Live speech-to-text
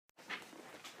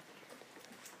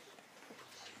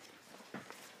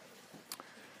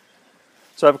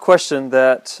So I have a question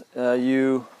that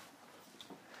you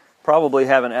probably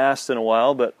haven't asked in a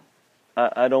while, but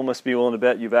I'd almost be willing to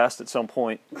bet you've asked at some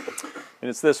point. And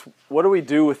it's this: what do we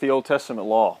do with the Old Testament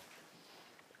law?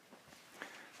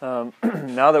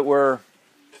 Now that we're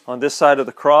on this side of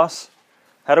the cross,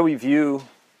 how do we view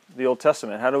the Old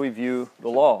Testament? How do we view the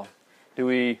law? Do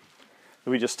we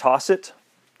just toss it?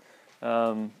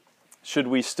 Should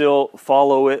we still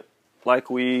follow it like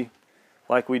we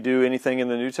do anything in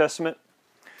the New Testament?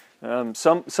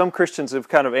 Some Christians have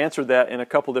kind of answered that in a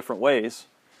couple different ways.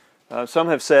 Some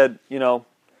have said, they're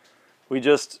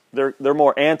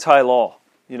more anti-law.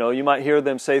 You might hear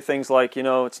them say things like,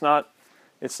 it's not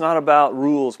about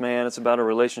rules, man. It's about a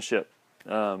relationship.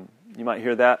 You might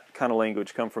hear that kind of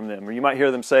language come from them, or you might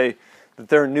hear them say that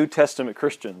they're New Testament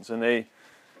Christians, and they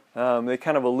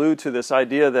kind of allude to this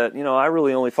idea that I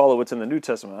really only follow what's in the New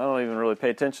Testament. I don't even really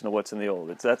pay attention to what's in the Old.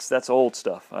 That's old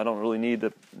stuff. I don't really need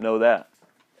to know that.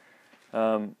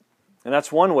 And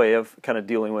that's one way of kind of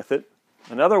dealing with it.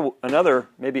 Another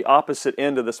maybe opposite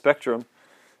end of the spectrum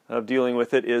of dealing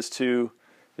with it is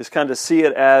kind of see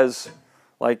it as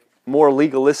like more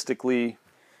legalistically.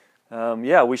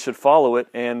 We should follow it,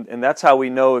 and that's how we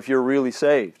know if you're really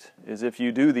saved, is if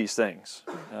you do these things.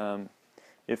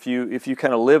 If you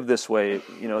kind of live this way,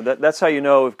 that's how you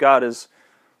know if God is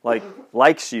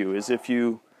likes you, is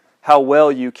how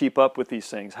well you keep up with these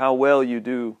things, how well you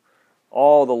do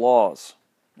all the laws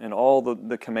and all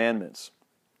the commandments.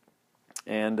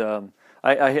 And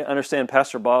I understand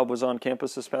Pastor Bob was on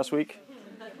campus this past week.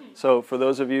 So for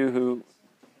those of you who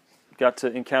got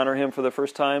to encounter him for the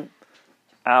first time,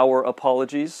 our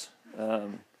apologies.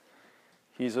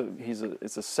 It's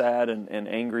a sad and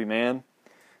angry man.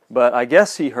 But I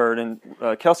guess he heard, and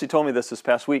Kelsey told me this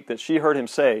past week, that she heard him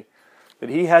say that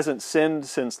he hasn't sinned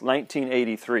since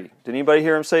 1983. Did anybody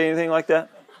hear him say anything like that?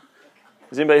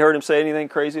 Has anybody heard him say anything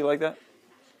crazy like that?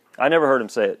 I never heard him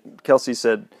say it. Kelsey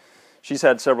said she's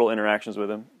had several interactions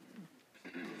with him,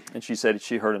 and she said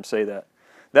she heard him say that.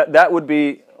 That would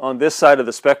be on this side of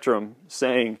the spectrum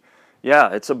saying,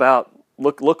 yeah, it's about,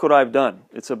 look what I've done.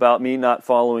 It's about me not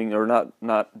following or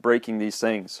not breaking these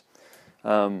things.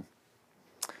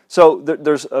 So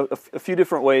there's a few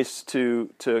different ways to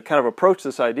kind of approach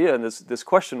this idea and this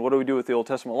question, what do we do with the Old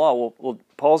Testament law? Well,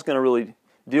 Paul's going to really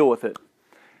deal with it.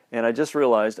 And I just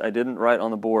realized I didn't write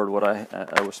on the board what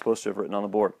I was supposed to have written on the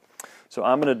board. So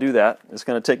I'm going to do that. It's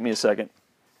going to take me a second.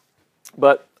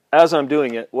 But as I'm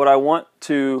doing it, what I want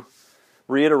to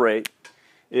reiterate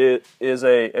is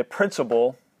a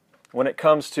principle when it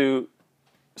comes to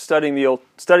studying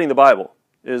the Bible,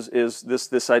 is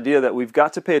this idea that we've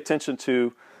got to pay attention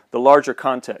to the larger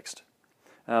context.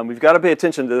 We've got to pay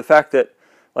attention to the fact that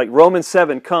Romans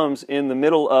 7 comes in the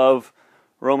middle of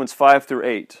Romans 5 through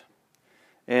 8.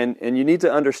 And you need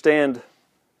to understand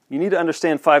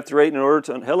 5 through 8 in order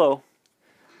to... Hello.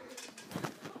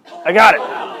 I got it.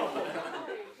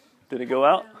 Did it go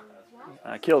out?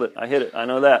 I killed it. I hit it. I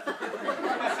know that.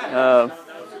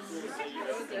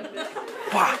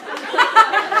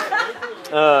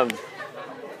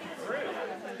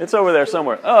 It's over there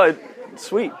somewhere. Oh,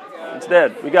 sweet. It's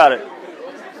dead. We got it.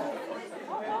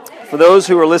 For those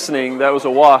who are listening, that was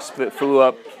a wasp that flew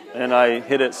up, and I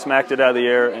hit it, smacked it out of the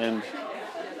air, and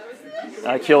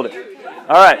I killed it.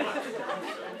 All right.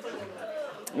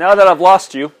 Now that I've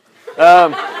lost you,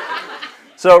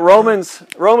 so Romans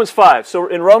 5. So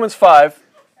in Romans 5,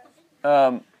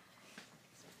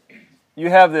 you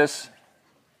have this.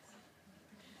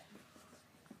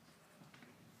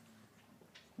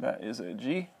 That is a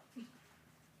G.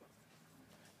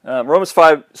 Romans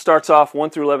 5 starts off, 1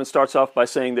 through 11 starts off by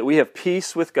saying that we have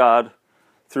peace with God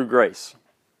through grace.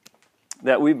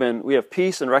 That we have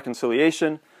peace and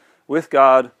reconciliation with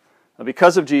God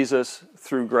because of Jesus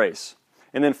through grace.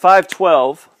 And then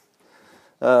 5:12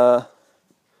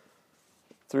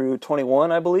 through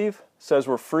 21, I believe, says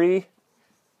we're free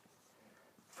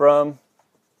from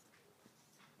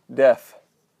death.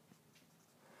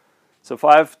 So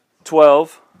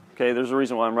 5:12, okay, there's a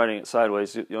reason why I'm writing it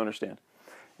sideways, you'll understand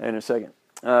in a second.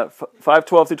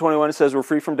 5:12 through 21, it says we're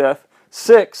free from death.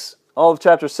 6, all of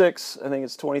chapter 6, I think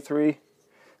it's 23,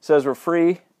 says we're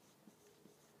free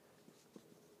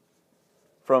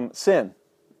from sin.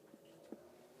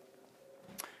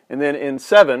 And then in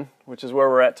 7, which is where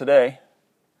we're at today,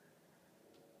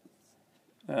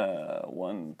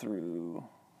 1 through,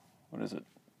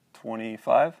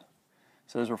 25,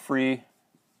 says we're free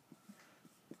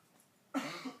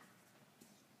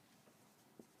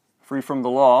from the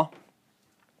law.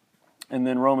 And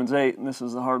then Romans 8, and this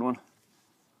is the hard one,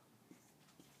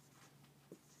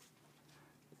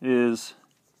 is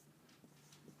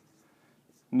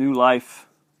new life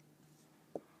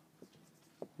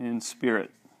in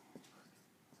spirit.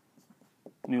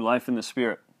 New life in the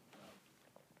Spirit.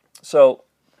 So,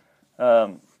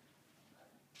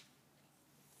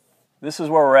 this is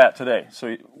where we're at today.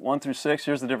 So 1 through 6,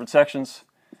 here's the different sections.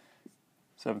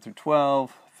 7 through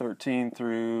 12, 13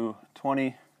 through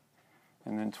 20,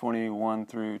 and then 21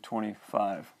 through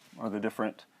 25 are the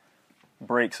different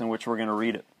breaks in which we're going to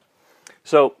read it.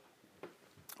 So,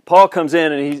 Paul comes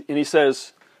in and he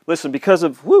says, listen, because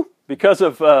of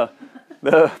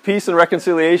the peace and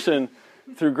reconciliation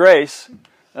through grace,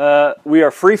 we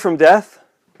are free from death,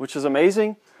 which is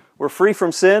amazing. We're free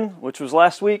from sin, which was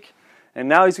last week. And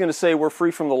now he's going to say we're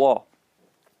free from the law.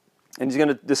 And he's going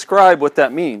to describe what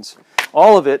that means.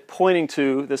 All of it pointing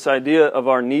to this idea of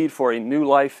our need for a new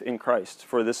life in Christ,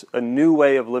 for a new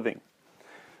way of living.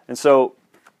 And so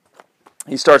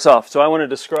he starts off. So I want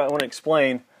to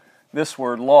explain this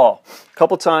word law. A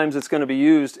couple times it's going to be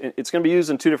used. It's going to be used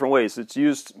in two different ways. It's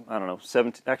used,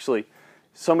 17. Actually,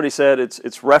 somebody said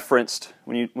it's referenced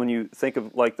when you think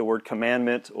of like the word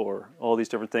commandment or all these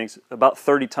different things about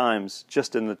 30 times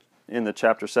just in the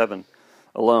chapter 7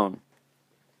 alone.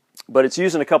 But it's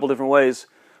used in a couple different ways.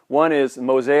 One is the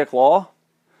Mosaic law.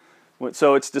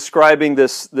 So it's describing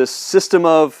this system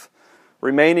of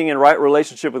remaining in right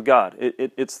relationship with God.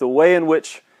 It's the way in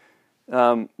which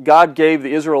God gave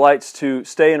the Israelites to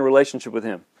stay in relationship with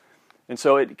Him. And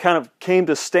so it kind of came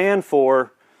to stand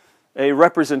for a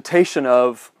representation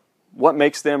of what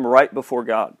makes them right before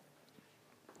God,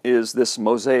 is this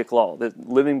Mosaic law, that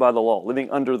living by the law, living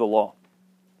under the law.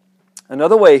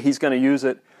 Another way he's going to use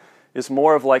it is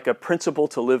more of like a principle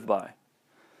to live by.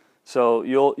 So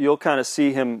you'll kind of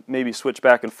see him maybe switch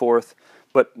back and forth,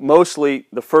 but mostly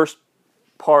the first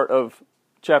part of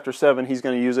chapter 7, he's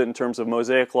going to use it in terms of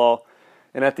Mosaic law,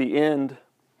 and at the end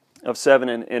of 7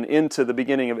 and into the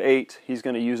beginning of 8, he's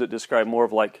going to use it to describe more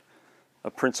of like a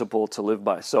principle to live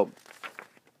by. So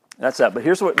that's that. But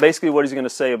here's basically what he's going to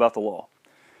say about the law.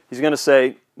 He's going to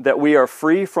say that we are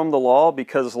free from the law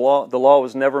because the law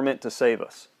was never meant to save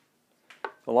us.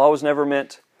 The law was never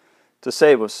meant to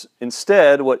save us.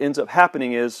 Instead, what ends up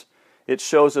happening is it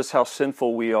shows us how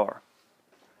sinful we are.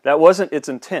 That wasn't its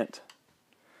intent.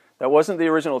 That wasn't the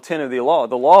original intent of the law.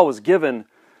 The law was given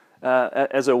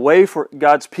as a way for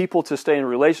God's people to stay in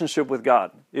relationship with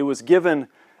God. It was given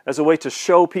as a way to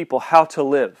show people how to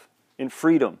live in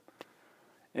freedom.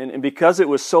 And because it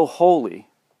was so holy,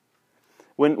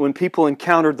 when people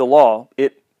encountered the law,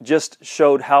 it just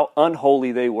showed how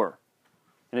unholy they were.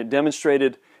 And it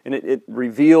demonstrated and it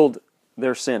revealed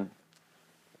their sin.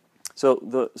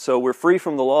 So we're free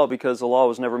from the law because the law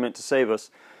was never meant to save us.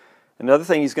 Another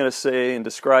thing he's going to say and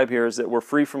describe here is that we're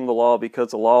free from the law because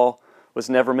the law was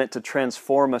never meant to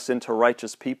transform us into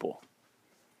righteous people.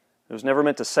 It was never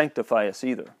meant to sanctify us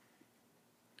either.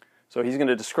 So he's going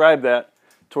to describe that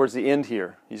towards the end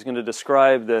here. He's going to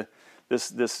describe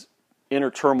this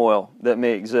inner turmoil that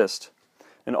may exist.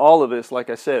 And all of this, like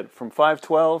I said, from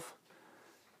 5:12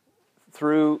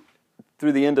 through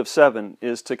the end of 7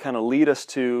 is to kind of lead us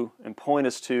to and point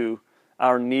us to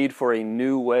our need for a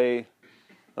new way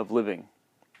of living.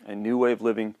 A new way of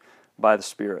living by the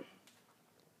Spirit.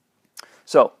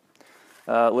 So,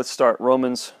 let's start.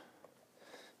 Romans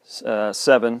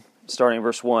 7, starting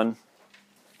verse 1.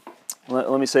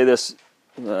 Let me say this.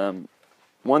 1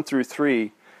 through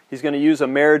 3, he's going to use a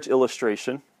marriage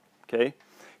illustration. Okay,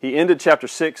 he ended chapter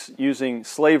 6 using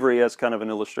slavery as kind of an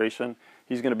illustration.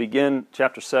 He's going to begin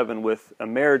chapter 7 with a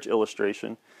marriage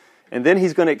illustration. And then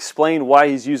he's going to explain why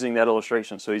he's using that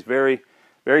illustration. So he's very,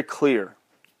 very clear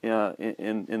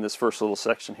in this first little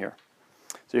section here.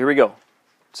 So here we go.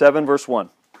 7 verse 1.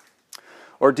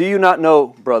 Or do you not know,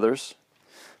 brothers,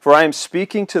 for I am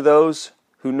speaking to those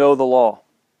who know the law,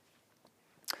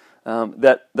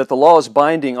 that the law is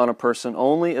binding on a person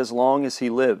only as long as he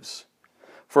lives.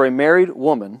 For a married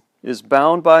woman is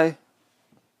bound by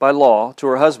law to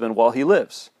her husband while he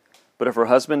lives. But if her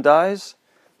husband dies,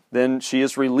 then she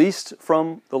is released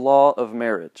from the law of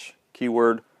marriage.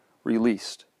 Keyword,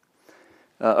 released.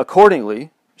 Accordingly,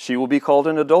 she will be called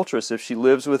an adulteress if she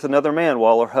lives with another man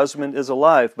while her husband is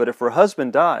alive. But if her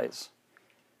husband dies,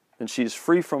 then she is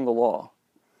free from the law.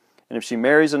 And if she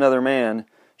marries another man,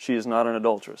 she is not an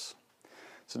adulteress.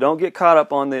 So don't get caught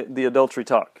up on the adultery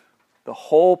talk. The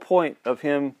whole point of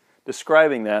him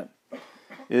describing that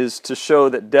is to show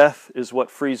that death is what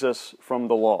frees us from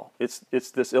the law. It's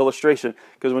this illustration.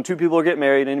 Because when two people get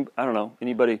married, I don't know,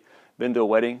 anybody been to a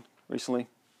wedding recently?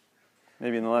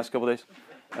 Maybe in the last couple of days?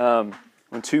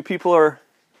 When two people are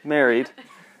married,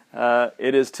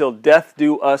 it is till death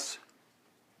do us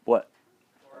what?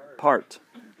 Part.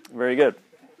 Very good.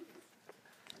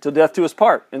 Till death do us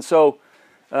part. And so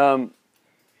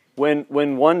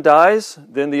when one dies,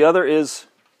 then the other is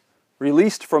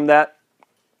released from that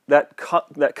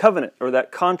covenant or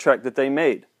that contract that they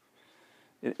made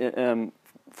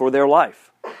for their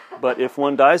life. But if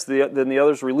one dies, then the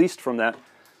other is released from that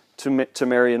to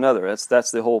marry another.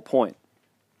 That's the whole point.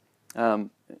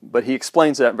 But he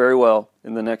explains that very well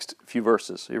in the next few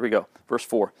verses. Here we go. Verse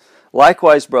 4.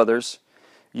 Likewise, brothers,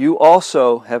 you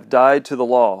also have died to the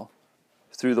law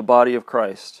through the body of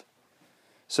Christ,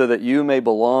 so that you may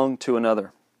belong to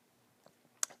another,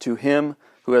 to him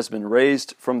who has been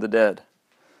raised from the dead,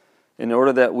 in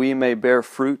order that we may bear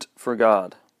fruit for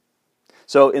God.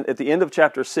 So at the end of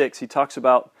chapter 6, he talks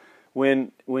about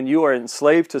when you are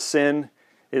enslaved to sin,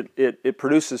 it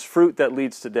produces fruit that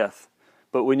leads to death.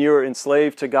 But when you're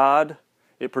enslaved to God,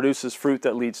 it produces fruit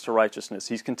that leads to righteousness.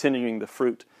 He's continuing the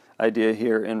fruit idea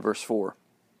here in verse 4.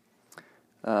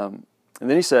 And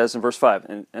then he says in verse 5,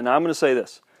 and I'm going to say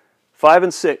this, 5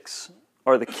 and 6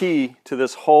 are the key to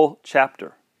this whole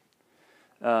chapter.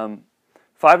 5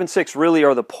 and 6 really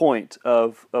are the point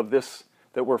of this,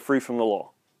 that we're free from the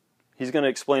law. He's going to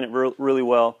explain it really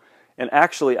well. And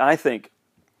actually, I think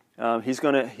he's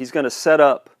going to set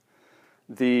up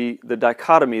the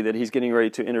dichotomy that he's getting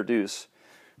ready to introduce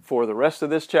for the rest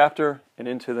of this chapter and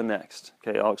into the next.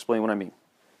 Okay, I'll explain what I mean.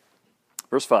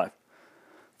 Verse 5.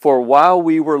 For while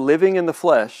we were living in the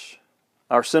flesh,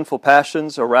 our sinful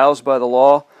passions, aroused by the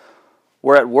law,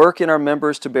 were at work in our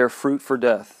members to bear fruit for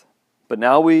death. But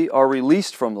now we are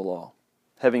released from the law,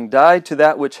 having died to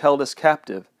that which held us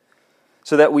captive,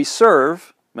 so that we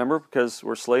serve, remember, because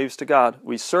we're slaves to God,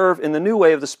 we serve in the new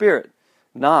way of the Spirit,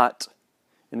 not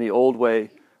in the old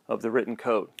way of the written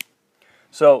code.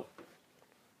 So,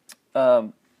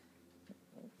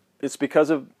 it's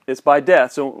by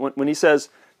death. So when he says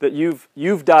that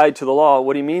you've died to the law,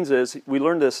 what he means is, we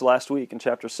learned this last week in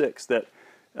chapter 6, that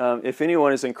if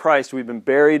anyone is in Christ, we've been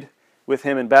buried with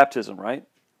him in baptism, right?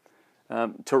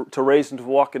 To raise and to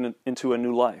walk into a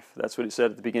new life. That's what he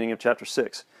said at the beginning of chapter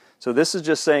 6. So this is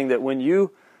just saying that when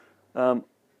you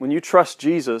trust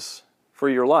Jesus for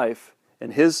your life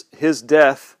and his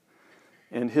death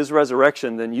and his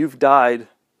resurrection, then you've died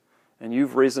and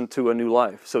you've risen to a new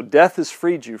life. So death has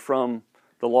freed you from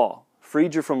the law,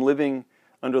 freed you from living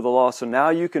under the law. So now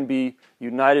you can be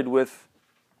united with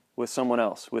someone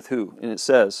else. With who? And it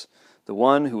says, the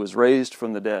one who was raised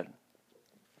from the dead.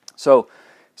 So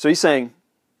he's saying,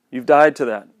 you've died to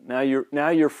that. Now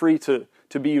you're free to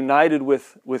be united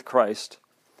with Christ,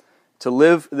 to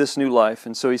live this new life.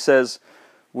 And so he says,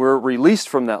 we're released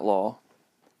from that law,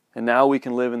 and now we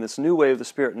can live in this new way of the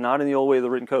Spirit, not in the old way of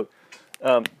the written code.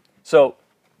 So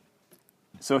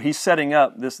he's setting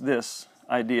up this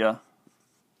idea,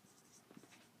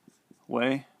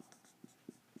 way,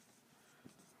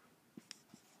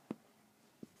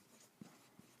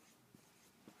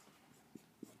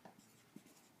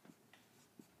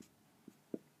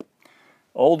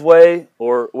 old way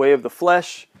or way of the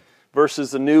flesh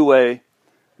versus the new way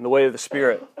and the way of the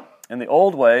Spirit. And the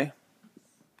old way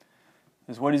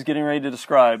is what he's getting ready to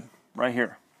describe right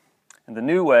here. And the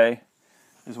new way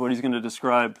is what he's going to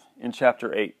describe in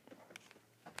chapter 8.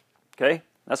 Okay?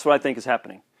 That's what I think is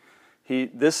happening.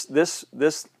 Verses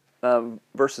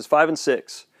 5 and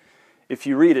 6, if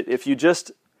you read it, if you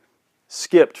just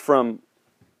skipped from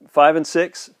 5 and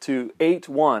 6 to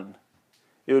 8:1,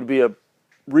 it would be a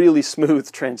really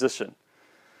smooth transition.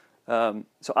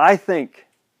 So I think,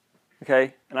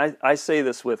 okay, and I say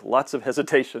this with lots of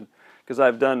hesitation because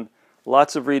I've done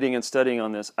lots of reading and studying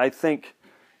on this. I think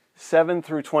 7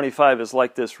 through 25 is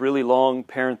like this really long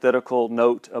parenthetical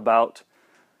note about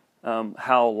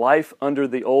how life under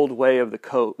the old way of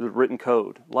the written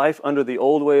code, life under the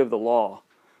old way of the law,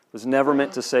 was never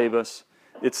meant to save us.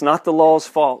 It's not the law's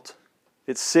fault.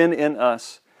 It's sin in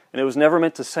us. And it was never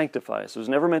meant to sanctify us. It was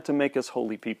never meant to make us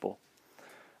holy people.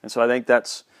 And so I think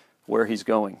that's where he's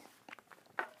going.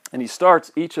 And he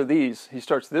starts each of these, he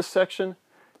starts this section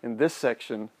and this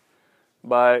section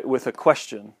with a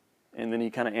question. And then he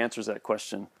kind of answers that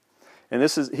question. And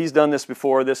he's done this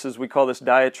before. We call this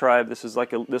diatribe. This is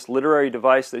like this literary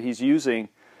device that he's using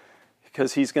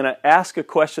because he's going to ask a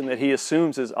question that he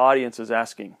assumes his audience is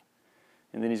asking.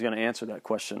 And then he's going to answer that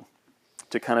question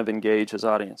to kind of engage his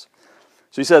audience.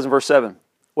 So he says in verse 7,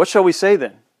 what shall we say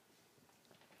then?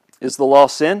 Is the law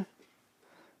sin?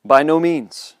 By no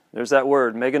means. There's that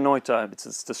word, meganoita.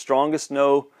 It's the strongest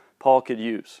no Paul could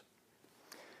use.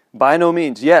 By no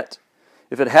means. Yet,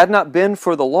 if it had not been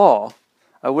for the law,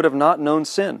 I would have not known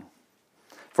sin.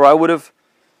 For I would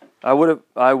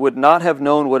not have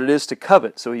known what it is to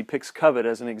covet. So he picks covet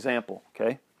as an example,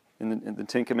 okay? In the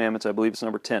Ten Commandments, I believe it's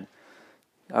number 10.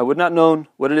 I would not known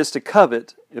what it is to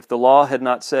covet if the law had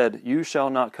not said, "You shall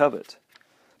not covet."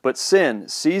 But sin,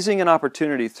 seizing an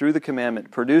opportunity through the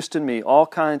commandment, produced in me all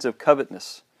kinds of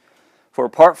covetousness. For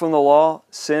apart from the law,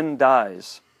 sin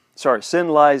lies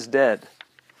dead.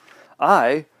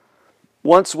 I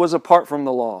once was apart from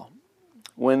the law,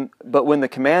 but when the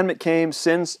commandment came,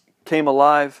 sin came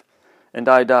alive, and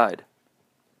I died.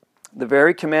 The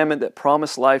very commandment that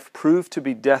promised life proved to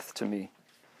be death to me.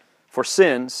 For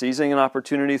sin, seizing an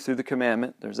opportunity through the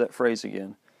commandment, there's that phrase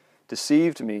again,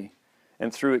 deceived me,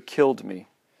 and through it killed me.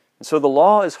 And so the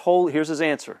law is holy. Here's his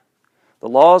answer. The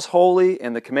law is holy,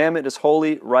 and the commandment is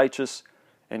holy, righteous,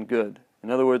 and good. In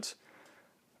other words,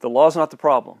 the law is not the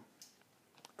problem.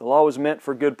 The law was meant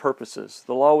for good purposes.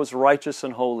 The law was righteous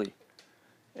and holy.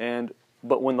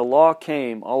 But when the law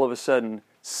came, all of a sudden,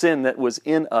 sin that was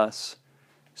in us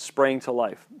sprang to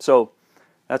life. So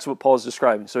that's what Paul's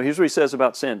describing. So here's what he says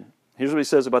about sin. Here's what he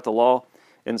says about the law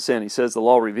and sin. He says the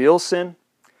law reveals sin.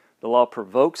 The law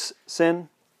provokes sin.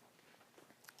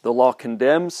 The law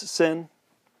condemns sin.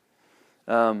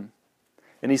 And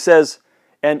he says,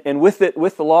 and with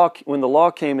the law, when the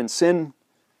law came and sin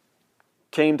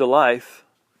came to life,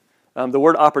 the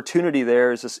word opportunity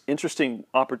there is this interesting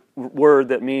word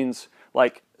that means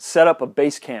like set up a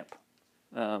base camp.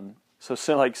 So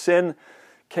sin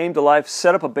came to life,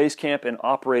 set up a base camp, and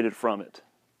operated from it.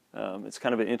 It's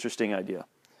kind of an interesting idea.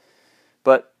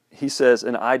 But he says,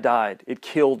 and I died. It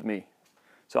killed me.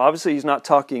 So obviously he's not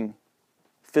talking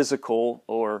physical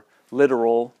or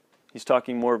literal. He's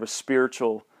talking more of a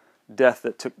spiritual death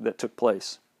that took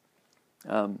place.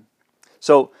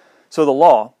 So the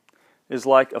law is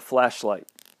like a flashlight.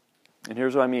 And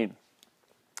here's what I mean.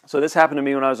 So this happened to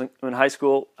me when I was in high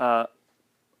school.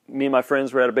 Me and my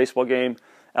friends were at a baseball game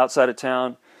outside of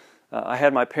town. I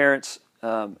had my parents'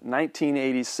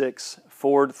 1986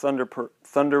 Ford Thunderbird?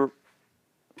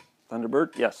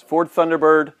 Yes, Ford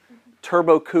Thunderbird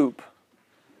Turbo Coupe,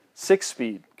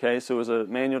 6-speed. Okay, so it was a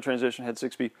manual transmission, had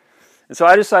 6-speed. And so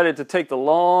I decided to take the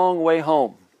long way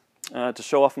home to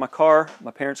show off my car,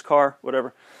 my parents' car,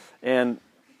 whatever. And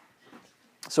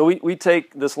so we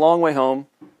take this long way home.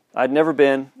 I'd never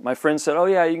been. My friend said, "Oh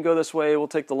yeah, you can go this way. We'll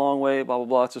take the long way, blah, blah,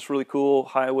 blah. It's this really cool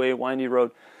highway, windy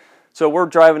road." So we're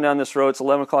driving down this road. It's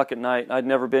 11 o'clock at night. I'd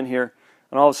never been here.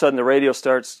 And all of a sudden the radio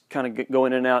starts kind of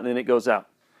going in and out, and then it goes out.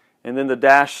 And then the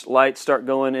dash lights start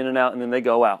going in and out, and then they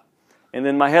go out. And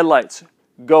then my headlights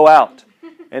go out.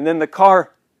 And then the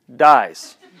car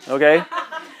dies. Okay?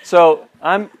 So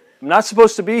I'm not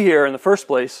supposed to be here in the first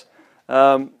place.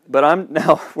 But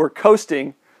we're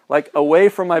coasting like away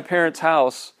from my parents'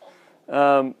 house.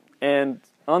 And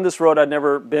on this road I'd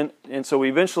never been. And so we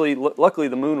eventually, luckily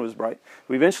the moon was bright.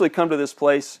 We eventually come to this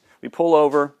place. We pull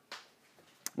over.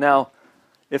 Now,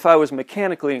 if I was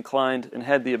mechanically inclined and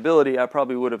had the ability, I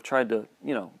probably would have tried to,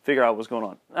 figure out what was going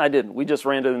on. I didn't. We just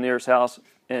ran to the nearest house,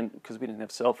 and because we didn't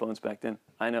have cell phones back then,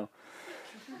 I know.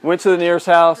 Went to the nearest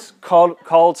house,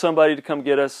 called somebody to come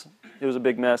get us. It was a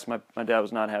big mess. My dad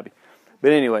was not happy.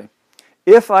 But anyway,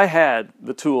 if I had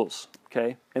the tools,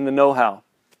 okay, and the know-how,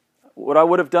 what I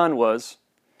would have done was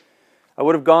I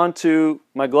would have gone to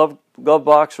my glove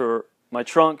box or my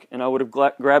trunk, and I would have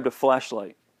grabbed a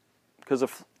flashlight. Because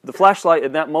the flashlight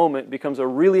at that moment becomes a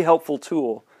really helpful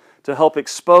tool to help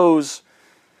expose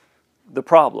the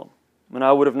problem. And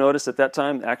I would have noticed at that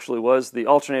time actually was the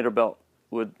alternator belt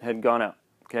had gone out,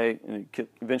 okay, and it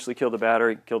eventually killed the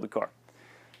battery, killed the car.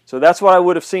 So that's what I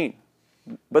would have seen.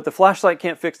 But the flashlight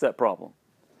can't fix that problem.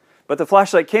 But the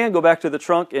flashlight can go back to the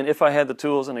trunk, and if I had the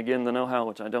tools, and again the know-how,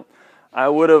 which I don't, I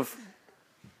would have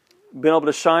been able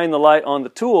to shine the light on the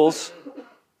tools,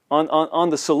 on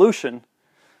the solution,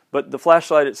 but the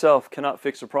flashlight itself cannot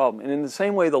fix the problem. And in the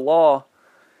same way, the law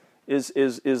is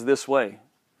this way.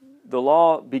 The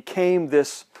law became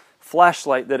this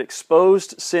flashlight that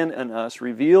exposed sin in us,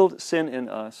 revealed sin in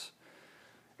us,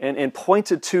 and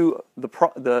pointed to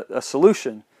a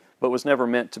solution, but was never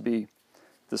meant to be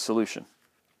the solution.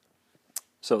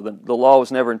 So the law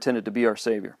was never intended to be our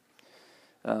Savior.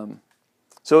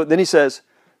 So then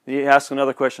he asks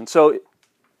another question. So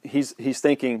he's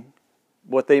thinking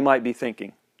what they might be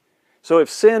thinking. So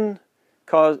if sin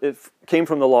came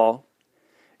from the law,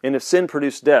 and if sin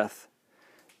produced death,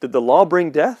 did the law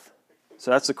bring death? So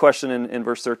that's the question in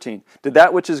verse 13. Did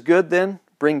that which is good then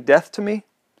bring death to me?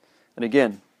 And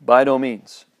again, by no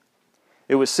means.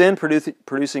 It was sin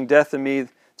producing death in me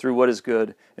through what is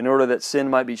good, in order that sin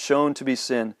might be shown to be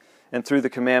sin, and through the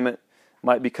commandment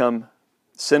might become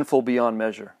sinful beyond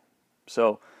measure.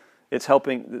 So it's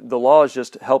helping. The law has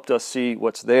just helped us see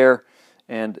what's there,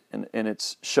 and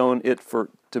it's shown it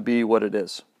to be what it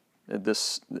is.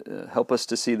 help us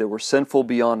to see that we're sinful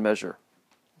beyond measure.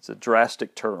 It's a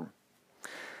drastic term.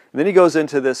 And then he goes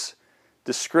into this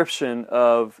description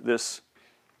of this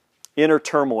inner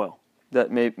turmoil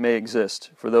that may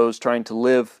exist for those trying to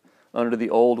live under the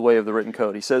old way of the written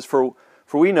code. He says, For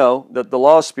we know that the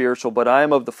law is spiritual, but I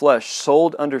am of the flesh,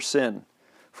 sold under sin.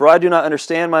 For I do not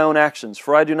understand my own actions,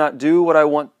 for I do not do what I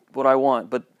want,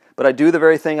 but I do the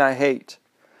very thing I hate.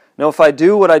 Now if I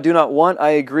do what I do not want,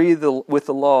 I agree with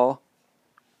the law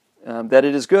that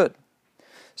it is good.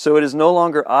 So it is no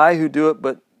longer I who do it,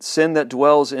 but sin that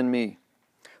dwells in me.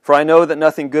 For I know that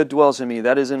nothing good dwells in me,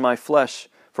 that is in my flesh.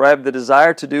 For I have the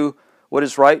desire to do what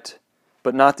is right,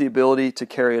 but not the ability to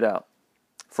carry it out.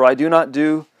 For I do not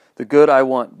do the good I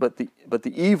want, but the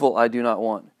evil I do not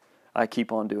want, I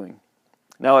keep on doing.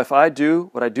 Now if I do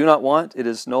what I do not want, it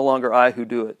is no longer I who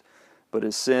do it, but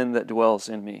is sin that dwells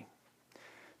in me.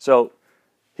 So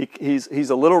he's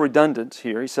a little redundant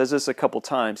here. He says this a couple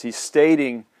times. He's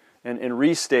stating and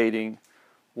restating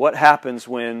what happens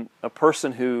when a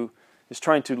person who is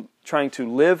trying to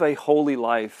live a holy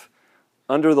life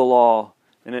under the law,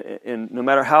 and no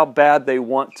matter how bad they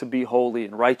want to be holy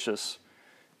and righteous,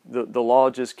 the law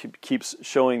just keeps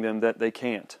showing them that they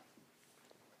can't.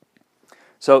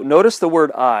 So notice the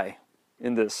word I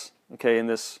in this, okay, in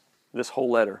this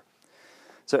whole letter.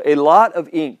 So a lot of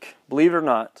ink, believe it or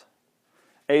not,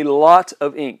 a lot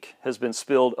of ink has been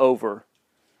spilled over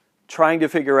trying to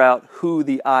figure out who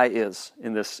the I is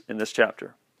in this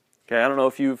chapter. Okay, I don't know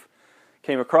if you've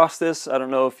came across this. I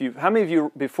don't know if how many of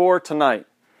you before tonight,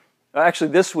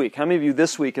 actually this week, how many of you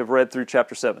this week have read through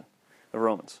chapter 7 of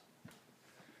Romans?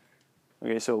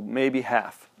 Okay, so maybe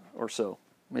half or so,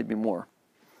 maybe more.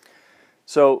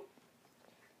 So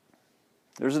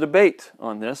there's a debate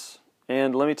on this,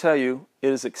 and let me tell you,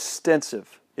 it is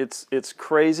extensive. It's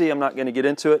crazy. I'm not going to get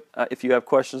into it. If you have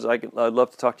questions, I'd love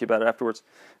to talk to you about it afterwards.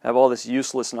 I have all this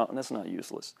useless, that's not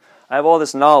useless. I have all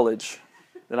this knowledge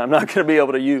that I'm not going to be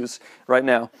able to use right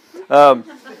now,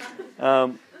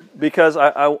 because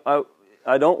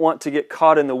I don't want to get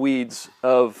caught in the weeds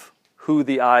of who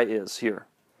the I is here.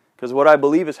 Because what I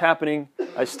believe is happening,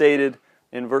 I stated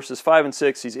in verses 5 and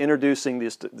 6, he's introducing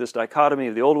this dichotomy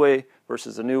of the old way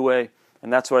versus the new way,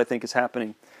 and that's what I think is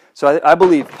happening. So I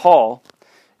believe Paul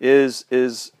is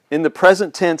in the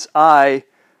present tense I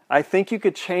think you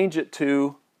could change it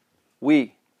to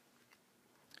we.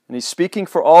 And he's speaking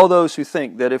for all those who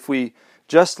think that if we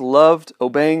just loved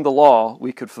obeying the law,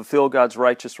 we could fulfill God's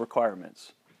righteous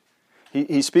requirements.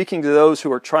 He's speaking to those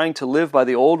who are trying to live by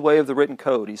the old way of the written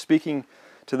code. He's speaking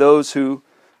to those who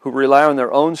rely on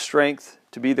their own strength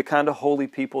to be the kind of holy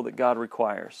people that God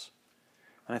requires.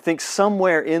 And I think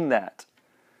somewhere in that,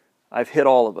 I've hit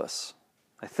all of us.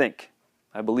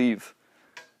 I believe,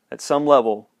 at some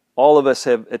level, all of us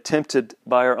have attempted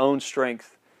by our own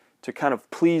strength to kind of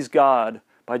please God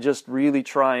by just really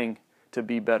trying to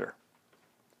be better.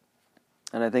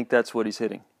 And I think that's what he's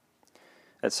hitting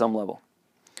at some level.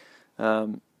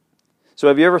 So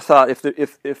have you ever thought,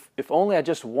 if only I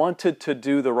just wanted to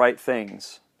do the right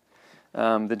things,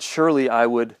 then surely I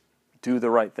would do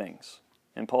the right things?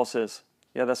 And Paul says,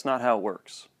 yeah, that's not how it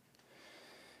works.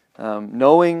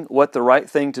 Knowing what the right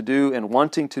thing to do and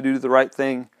wanting to do the right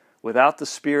thing without the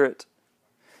Spirit.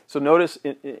 So notice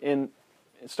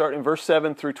start in verse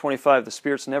 7 through 25, the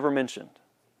Spirit's never mentioned.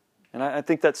 And I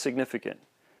think that's significant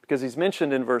because he's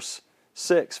mentioned in verse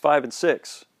 6, 5 and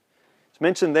 6. It's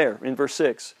mentioned there in verse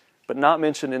 6, but not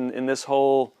mentioned in this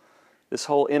whole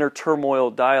inner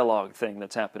turmoil dialogue thing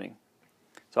that's happening.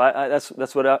 So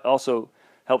that's what also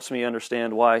helps me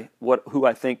understand who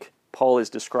I think Paul is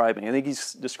describing. I think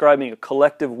he's describing a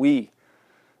collective we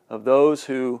of those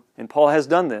who, and Paul has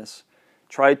done this,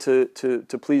 tried to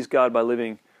please God by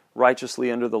living righteously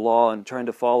under the law and trying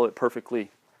to follow it perfectly.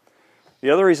 The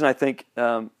other reason I think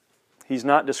he's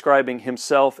not describing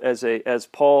himself as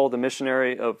Paul, the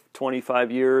missionary of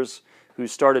 25 years, who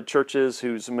started churches,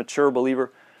 who's a mature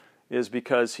believer, is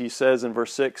because he says in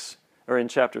verse 6 or in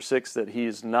chapter 6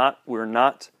 that we're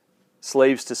not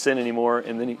slaves to sin anymore,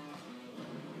 and then he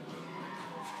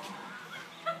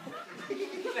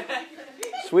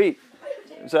Sweet.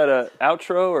 Is that an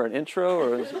outro or an intro,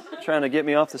 or is it trying to get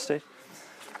me off the stage?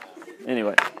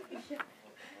 Anyway.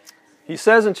 He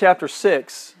says in chapter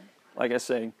 6, like I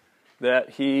say,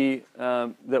 that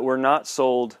that we're not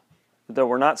sold, that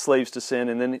we're not slaves to sin,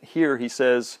 and then here he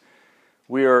says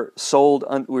we are sold.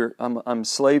 I'm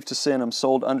slave to sin. I'm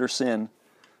sold under sin.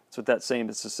 It's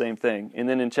the same thing. And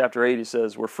then in chapter 8 he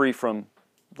says we're free from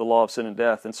the law of sin and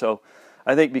death. And so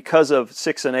I think because of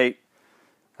 6 and 8,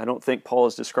 I don't think Paul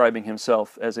is describing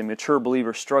himself as a mature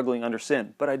believer struggling under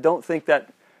sin. But I don't think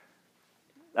that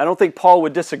I don't think Paul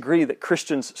would disagree that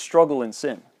Christians struggle in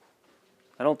sin.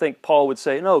 I don't think Paul would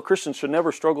say, no, Christians should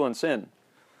never struggle in sin.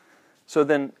 So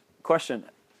then, question,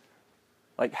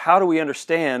 like, how do we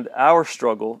understand our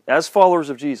struggle as followers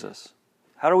of Jesus?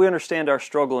 How do we understand our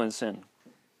struggle in sin?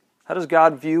 How does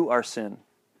God view our sin?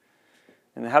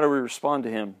 And how do we respond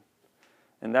to Him?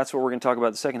 And that's what we're going to talk about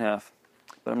in the second half.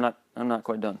 But I'm not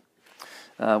quite done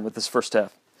with this first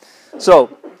half.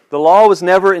 So, the law was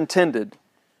never intended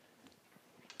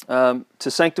to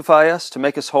sanctify us, to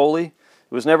make us holy.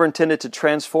 It was never intended to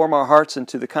transform our hearts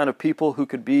into the kind of people who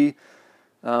could be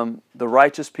the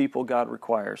righteous people God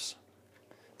requires.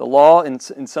 The law, in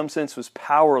some sense, was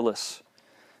powerless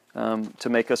to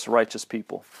make us righteous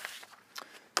people.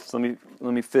 So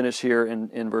let me finish here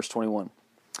in verse 21.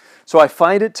 So I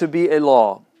find it to be a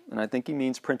law, and I think he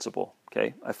means principle.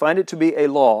 Okay, I find it to be a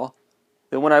law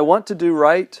that when I want to do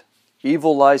right,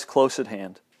 evil lies close at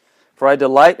hand. For I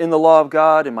delight in the law of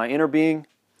God in my inner being,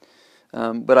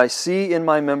 but I see in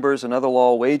my members another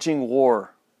law waging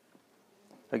war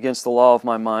against the law of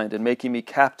my mind and making me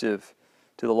captive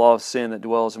to the law of sin that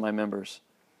dwells in my members.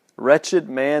 Wretched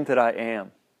man that I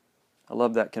am. I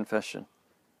love that confession.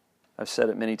 I've said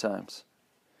it many times.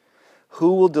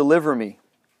 Who will deliver me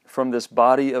from this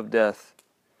body of death?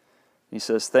 He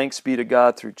says, thanks be to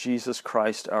God through Jesus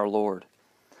Christ our Lord.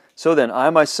 So then, I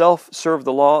myself serve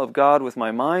the law of God with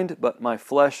my mind, but with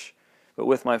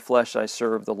my flesh I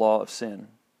serve the law of sin.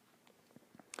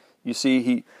 You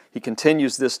see, he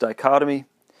continues this dichotomy.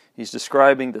 He's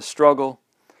describing the struggle.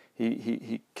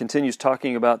 He continues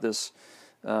talking about this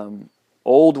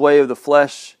old way of the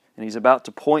flesh, and he's about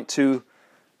to point to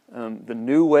the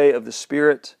new way of the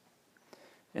Spirit.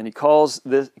 And he calls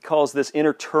this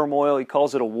inner turmoil, he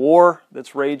calls it a war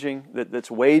that's raging,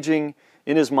 that's waging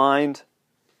in his mind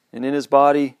and in his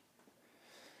body.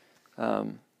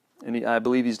 I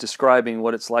believe he's describing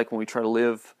what it's like when we try to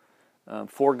live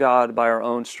for God by our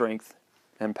own strength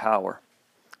and power.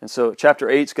 And so chapter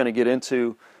 8 is going to get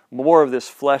into more of this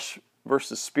flesh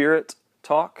versus spirit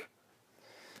talk.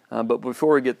 But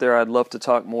before we get there, I'd love to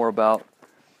talk more about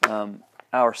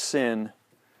our sin.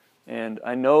 And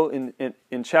I know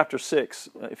in chapter 6,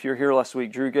 if you're here last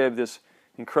week, Drew told this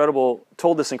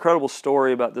incredible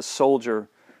story about this soldier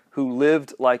who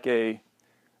lived like the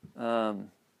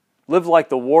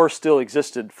war still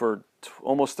existed for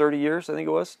almost 30 years, I think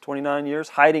it was, 29 years,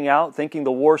 hiding out, thinking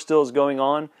the war still is going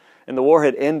on, and the war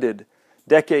had ended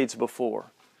decades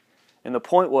before. And the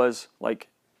point was, like,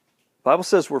 the Bible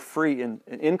says we're free,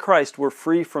 in Christ we're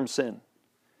free from sin.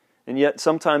 And yet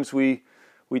sometimes we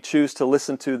choose to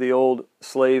listen to the old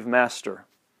slave master.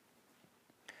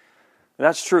 And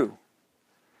that's true.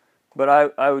 But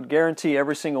I would guarantee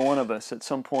every single one of us at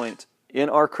some point in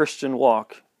our Christian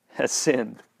walk has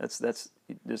sinned. That's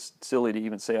just silly to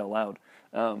even say out loud,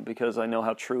 because I know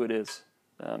how true it is.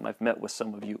 I've met with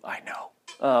some of you. I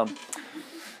know.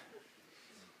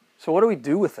 So what do we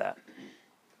do with that?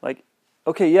 Like,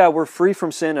 okay, yeah, we're free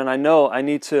from sin, and I know I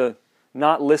need to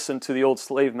not listen to the old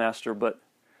slave master, but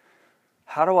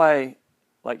how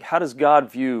does God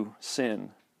view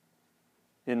sin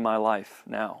in my life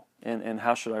now? And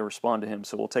how should I respond to Him?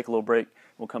 So we'll take a little break.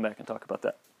 We'll come back and talk about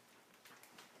that.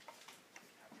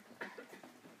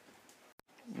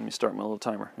 Let me start my little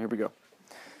timer. Here we go.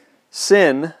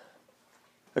 Sin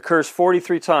occurs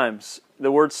 43 times.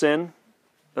 The word sin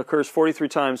occurs 43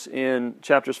 times in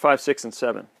chapters 5, 6, and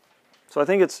 7. So I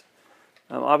think it's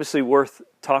obviously worth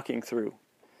talking through.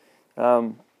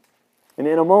 And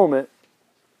in a moment,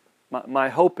 my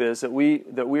hope is that we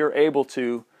are able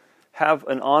to have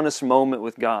an honest moment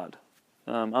with God.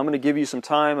 I'm going to give you some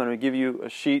time. I'm going to give you a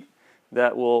sheet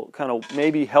that will kind of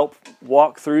maybe help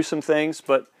walk through some things,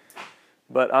 but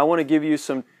I want to give you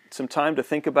some time to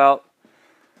think about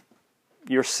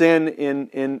your sin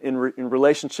in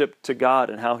relationship to God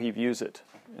and how He views it.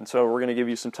 And so we're going to give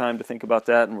you some time to think about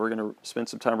that, and we're going to spend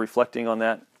some time reflecting on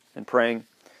that and praying.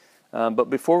 But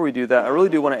before we do that, I really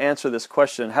do want to answer this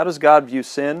question. How does God view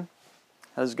sin?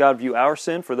 How does God view our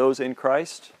sin for those in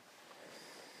Christ?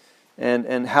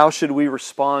 And how should we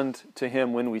respond to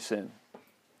Him when we sin?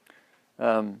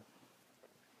 So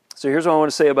here's what I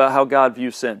want to say about how God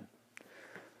views sin.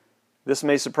 This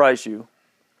may surprise you,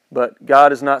 but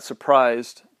God is not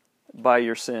surprised by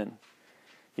your sin.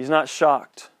 He's not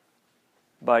shocked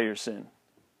by your sin.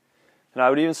 And I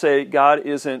would even say God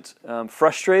isn't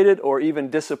frustrated or even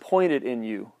disappointed in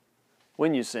you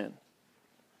when you sin.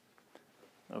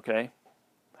 Okay?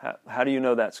 How do you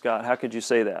know that, Scott? How could you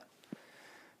say that?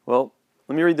 Well,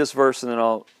 let me read this verse and then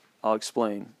I'll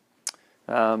explain.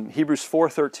 Hebrews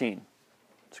 4:13.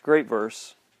 It's a great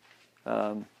verse.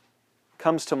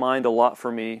 Comes to mind a lot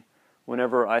for me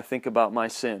whenever I think about my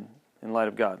sin in light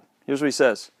of God. Here's what he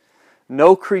says.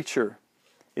 No creature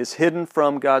is hidden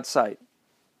from God's sight,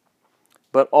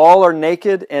 but all are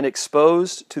naked and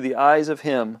exposed to the eyes of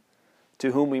Him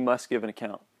to whom we must give an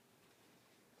account.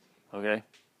 Okay?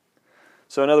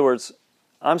 So in other words,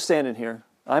 I'm standing here.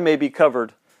 I may be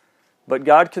covered, but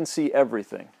God can see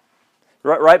everything.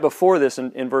 Right before this,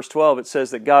 in verse 12, it says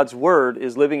that God's Word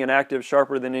is living and active,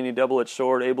 sharper than any double-edged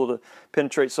sword, able to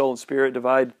penetrate soul and spirit,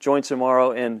 divide joints and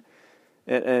marrow, and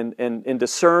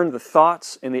discern the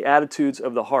thoughts and the attitudes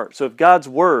of the heart. So if God's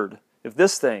Word, if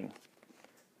this thing,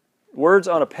 words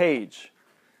on a page,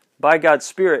 by God's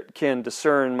Spirit can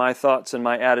discern my thoughts and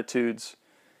my attitudes,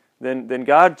 then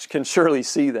God can surely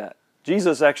see that.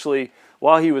 Jesus actually,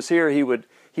 while He was here, He would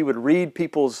read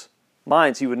people's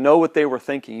minds. He would know what they were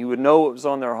thinking. He would know what was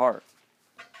on their heart.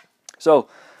 So,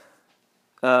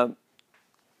 it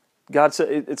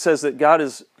says that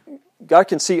God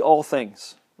can see all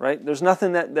things, right? There's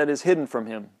nothing that is hidden from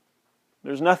Him.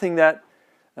 There's nothing that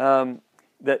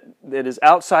is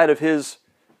outside of His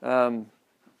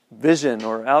vision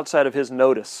or outside of His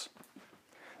notice.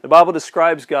 The Bible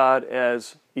describes God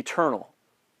as eternal.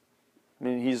 I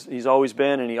mean, He's always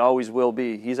been and He always will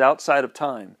be. He's outside of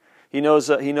time. He knows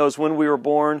when we were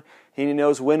born. He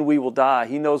knows when we will die.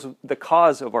 He knows the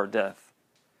cause of our death.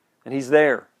 And He's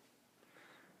there.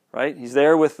 Right? He's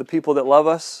there with the people that love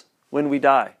us when we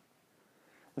die.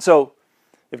 And so,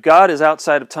 if God is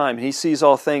outside of time, He sees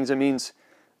all things, it means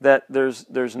that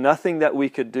there's nothing that we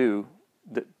could do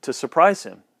to surprise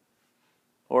Him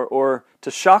or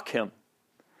to shock Him.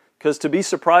 Because to be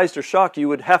surprised or shocked, you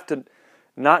would have to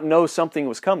not know something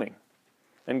was coming.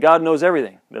 And God knows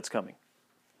everything that's coming.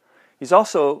 He's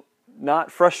also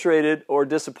not frustrated or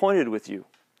disappointed with you.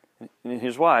 And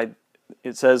here's why.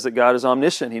 It says that God is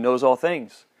omniscient. He knows all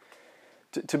things.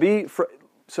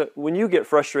 So when you get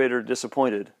frustrated or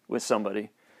disappointed with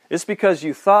somebody, it's because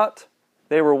you thought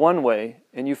they were one way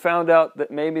and you found out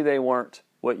that maybe they weren't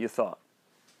what you thought.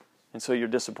 And so you're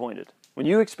disappointed. When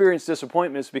you experience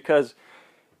disappointment, it's because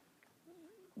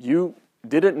you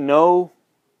didn't know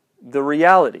the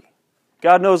reality.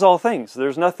 God knows all things.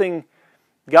 There's nothing,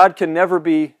 God can never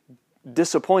be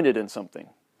disappointed in something.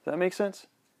 Does that make sense?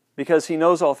 Because He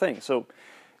knows all things. So,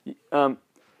 and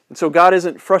so God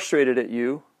isn't frustrated at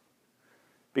you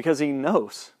because He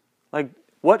knows. Like,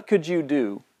 what could you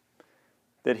do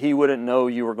that He wouldn't know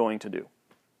you were going to do?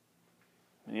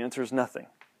 And the answer is nothing.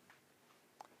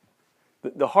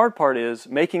 The hard part is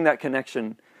making that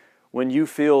connection when you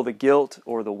feel the guilt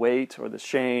or the weight or the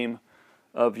shame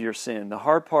of your sin. The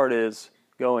hard part is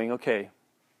going, okay,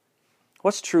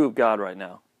 what's true of God right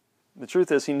now? The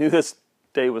truth is, He knew this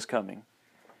day was coming.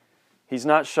 He's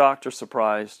not shocked or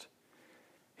surprised.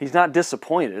 He's not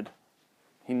disappointed.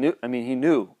 He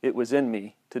knew it was in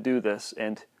me to do this,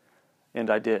 and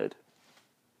I did.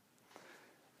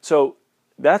 So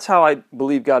that's how I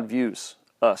believe God views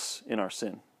us in our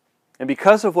sin. And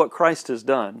because of what Christ has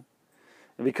done,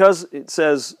 and because it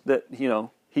says that,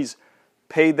 He's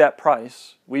paid that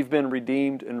price, we've been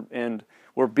redeemed and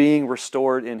we're being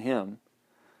restored in Him,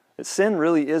 that sin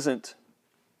really isn't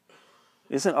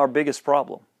our biggest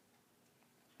problem.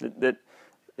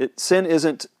 Sin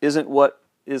isn't what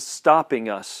is stopping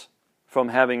us from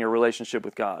having a relationship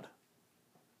with God.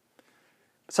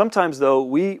 Sometimes, though,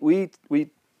 we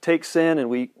take sin and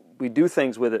we do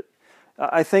things with it.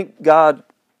 I think God,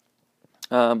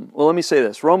 let me say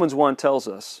this. Romans 1 tells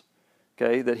us,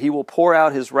 okay, that He will pour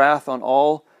out His wrath on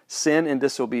all sin and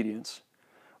disobedience.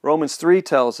 Romans 3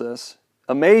 tells us,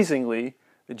 amazingly,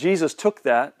 that Jesus took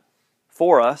that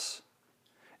for us.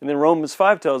 And then Romans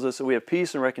 5 tells us that we have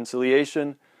peace and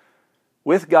reconciliation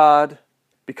with God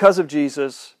because of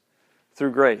Jesus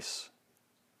through grace.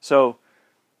 So,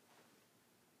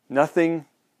 nothing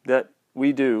that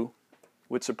we do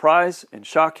would surprise and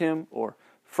shock Him or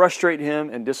frustrate Him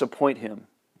and disappoint Him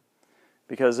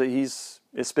because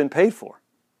it's been paid for.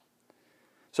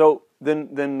 So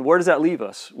then where does that leave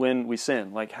us when we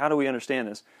sin? Like, how do we understand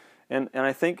this? And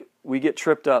I think we get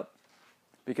tripped up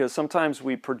because sometimes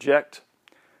we project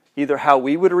either how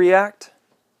we would react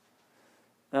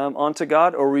onto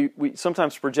God, or we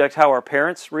sometimes project how our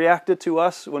parents reacted to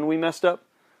us when we messed up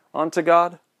onto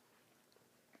God.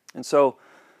 And so,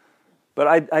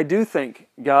 but I do think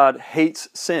God hates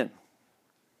sin.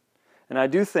 And I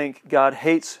do think God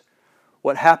hates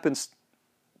what happens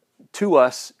to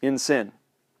us in sin.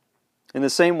 In the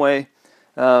same way,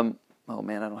 oh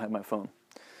man, I don't have my phone.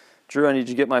 Drew, I need you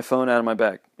to get my phone out of my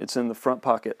bag. It's in the front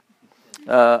pocket.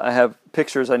 I have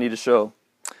pictures I need to show.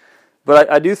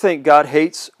 But I do think God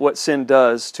hates what sin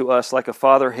does to us like a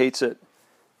father hates it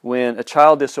when a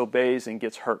child disobeys and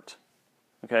gets hurt.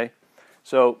 Okay?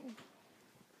 So,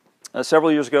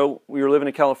 several years ago, we were living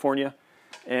in California,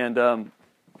 and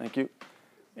thank you.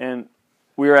 And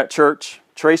we were at church.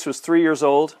 Trace was 3 years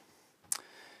old,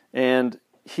 and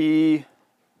he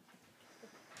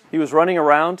was running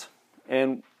around,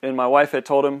 and my wife had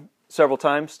told him several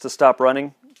times to stop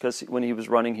running, because when he was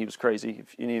running, he was crazy.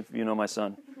 If any of you know my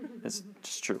son, it's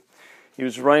just true. He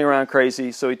was running around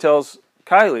crazy, so he tells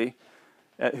Kylie,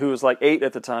 who was like 8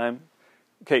 at the time,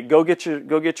 okay, go get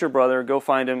your brother, go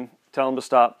find him, tell him to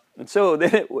stop. And so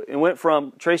then it went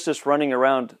from Trace just running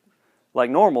around like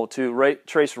normal to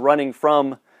Trace running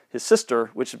from his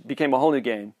sister, which became a whole new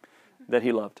game that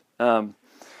he loved. And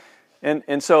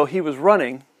so he was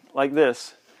running like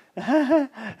this,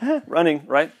 running,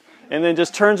 right? And then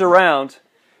just turns around,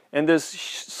 and this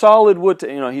solid wood,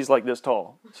 he's like this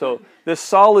tall. So this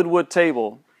solid wood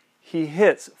table, he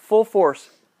hits full force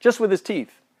just with his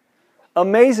teeth.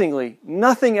 Amazingly,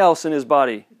 nothing else in his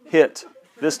body hit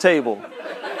this table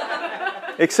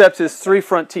except his 3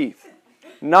 front teeth.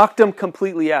 Knocked him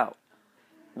completely out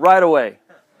right away.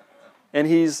 And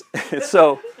he's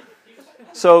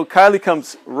so Kylie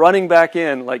comes running back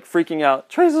in, like freaking out.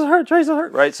 Trace is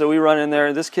hurt, right? So we run in there,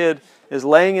 and this kid is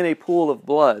laying in a pool of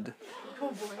blood.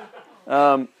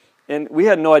 And we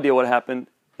had no idea what happened.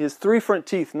 His 3 front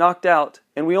teeth knocked out,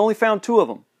 and we only found 2 of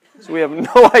them. So we have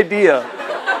no idea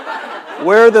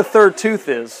where the 3rd tooth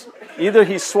is. Either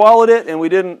he swallowed it and we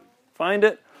didn't find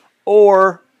it,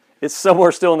 or it's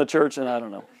somewhere still in the church, and I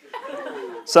don't know.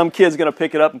 Some kid's going to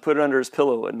pick it up and put it under his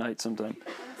pillow at night sometime.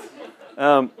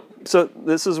 So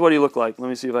this is what he looked like. Let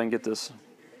me see if I can get this.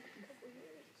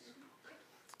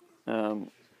 So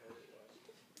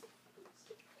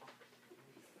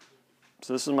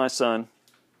this is my son.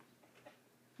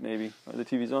 Maybe. Are the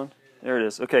TVs on? There it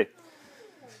is. Okay.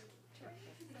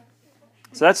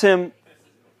 So that's him.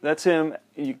 That's him.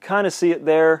 You kind of see it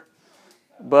there,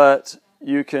 but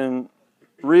you can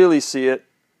really see it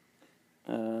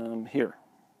here.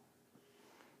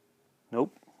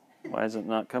 Nope. Why is it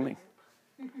not coming?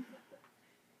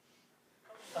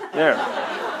 There.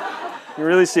 You can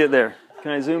really see it there.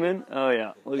 Can I zoom in? Oh,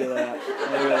 yeah. Look at that.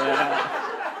 Look at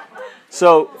that.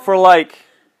 So for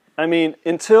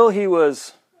until he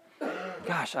was,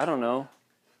 I don't know,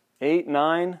 8,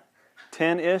 9,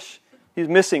 10-ish, he's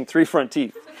missing 3 front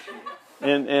teeth.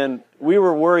 And we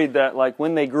were worried that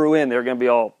when they grew in, they were going to be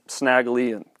all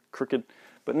snaggly and crooked.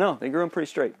 But no, they grew in pretty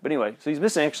straight. But anyway, so he's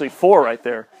missing actually 4 right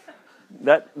there.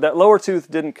 That lower tooth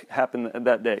didn't happen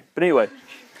that day. But anyway,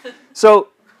 so,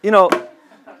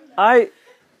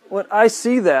 when I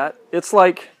see that, it's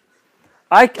like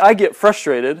I get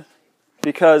frustrated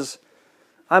because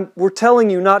we're telling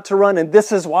you not to run, and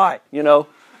this is why,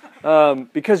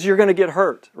 because you're going to get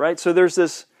hurt, right? So there's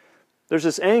this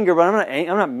anger, but I'm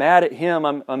not mad at him.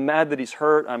 I'm mad that he's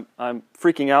hurt. I'm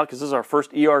freaking out because this is our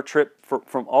first ER trip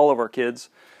from all of our kids.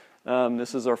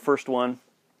 This is our first one,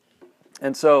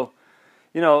 and so,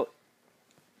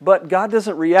 but God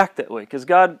doesn't react that way because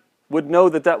God would know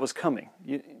that was coming.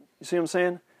 You see what I'm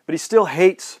saying? But He still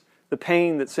hates the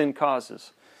pain that sin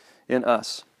causes in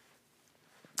us.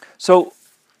 So,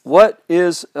 what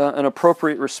is an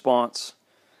appropriate response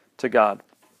to God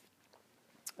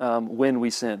when we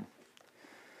sin?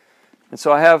 And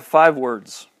so I have 5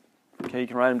 words. Okay, you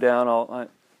can write them down.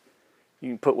 You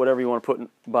can put whatever you want to put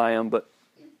by them. But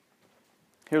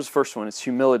here's the first one. It's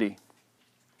humility.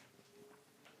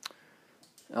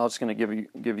 I'm just going to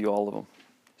give you all of them.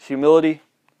 Humility.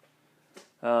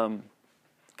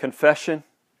 Confession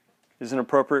is an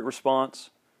appropriate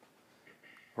response.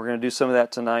 We're going to do some of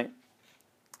that tonight.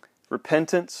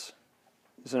 Repentance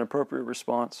is an appropriate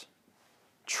response.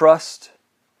 Trust.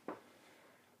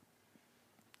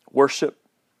 Worship.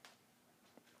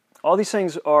 All these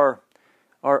things are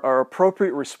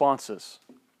appropriate responses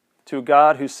to a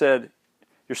God who said,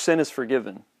 your sin is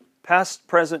forgiven. Past,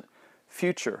 present,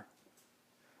 future.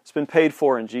 It's been paid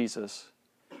for in Jesus.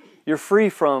 You're free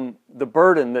from the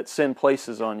burden that sin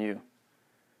places on you.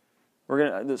 We're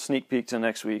going to sneak peek to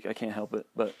next week. I can't help it.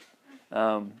 But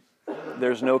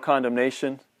there's no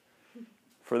condemnation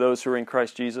for those who are in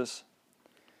Christ Jesus.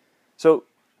 So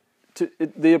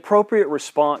the appropriate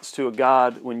response to a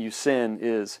God when you sin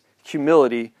is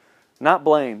humility, not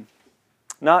blame.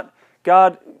 Not,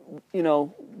 God,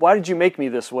 why did you make me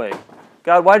this way?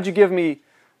 God, why did you give me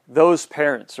those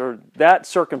parents or that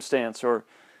circumstance? Or,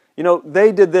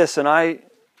 they did this and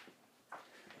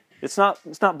it's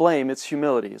not blame, it's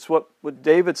humility. It's what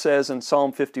David says in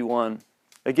Psalm 51.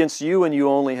 Against you and you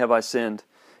only have I sinned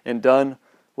and done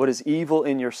what is evil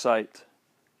in your sight,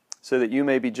 so that you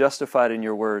may be justified in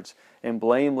your words and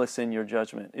blameless in your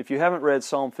judgment. If you haven't read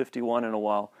Psalm 51 in a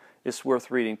while, it's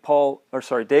worth reading.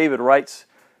 David writes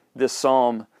this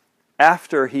psalm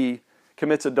after he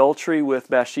commits adultery with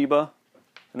Bathsheba,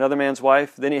 another man's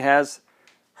wife. Then he has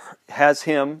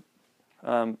him,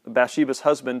 Bathsheba's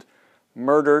husband,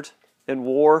 murdered in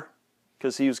war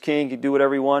because he was king. He'd do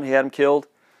whatever he wanted. He had him killed.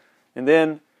 And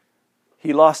then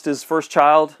he lost his first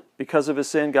child because of his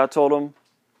sin. God told him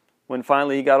when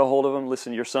finally he got a hold of him,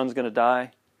 listen, your son's going to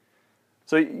die.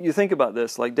 So you think about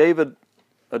this, like David,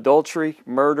 adultery,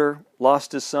 murder,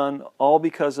 lost his son, all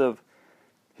because of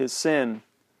his sin.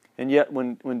 And yet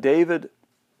when David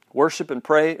worshiped and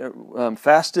prayed,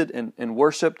 fasted and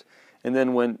worshiped, and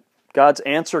then when God's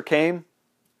answer came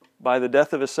by the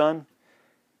death of his son,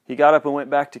 he got up and went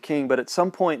back to king. But at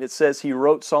some point it says he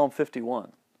wrote Psalm 51.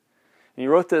 And he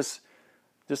wrote this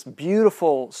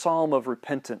beautiful psalm of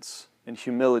repentance and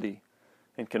humility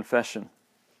and confession.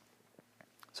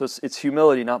 So it's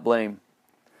humility, not blame.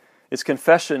 It's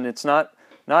confession. It's not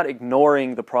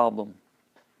ignoring the problem.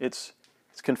 It's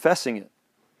confessing it.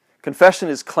 Confession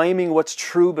is claiming what's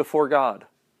true before God.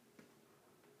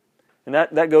 And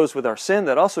that goes with our sin.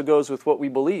 That also goes with what we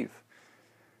believe.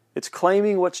 It's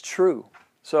claiming what's true.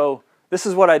 So this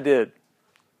is what I did.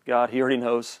 God, He already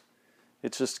knows.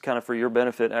 It's just kind of for your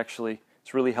benefit, actually.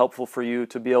 It's really helpful for you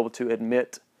to be able to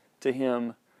admit to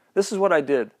Him, this is what I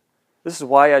did. This is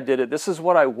why I did it. This is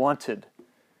what I wanted.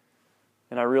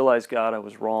 And I realized, God, I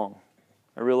was wrong.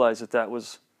 I realized that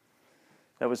was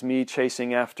me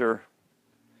chasing after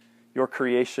your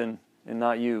creation and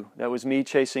not you. That was me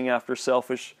chasing after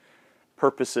selfish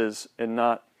purposes and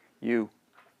not you.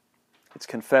 It's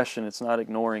confession. It's not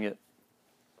ignoring it.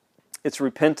 It's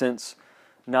repentance,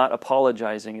 not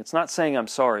apologizing. It's not saying I'm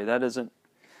sorry. That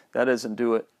doesn't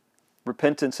do it.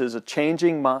 Repentance is a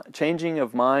changing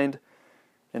of mind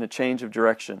and a change of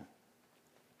direction.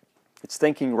 It's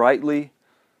thinking rightly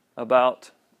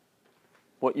about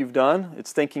what you've done.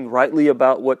 It's thinking rightly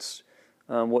about what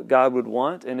God would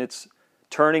want, and it's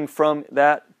turning from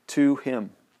that to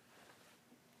Him.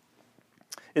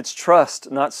 It's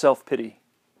trust, not self-pity.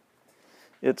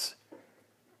 It's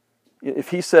if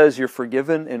He says you're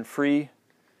forgiven and free,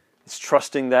 it's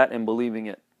trusting that and believing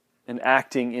it and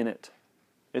acting in it.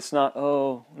 It's not,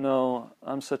 oh, no,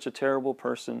 I'm such a terrible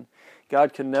person.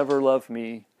 God can never love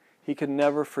me. He could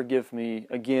never forgive me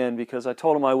again because I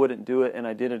told Him I wouldn't do it and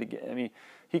I did it again. I mean,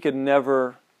 He could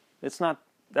never. It's not.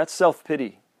 That's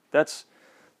self-pity. That's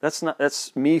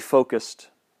me focused.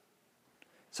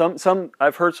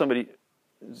 I've heard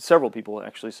several people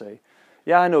actually say,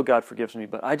 yeah, I know God forgives me,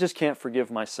 but I just can't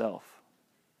forgive myself.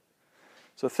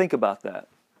 So think about that.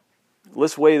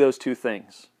 Let's weigh those two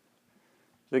things.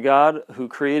 The God who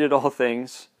created all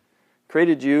things,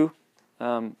 created you,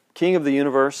 King of the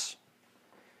universe,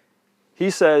 He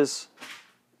says,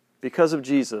 because of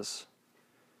Jesus,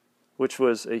 which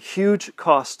was a huge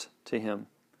cost to Him,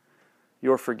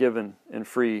 you're forgiven and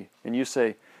free. And you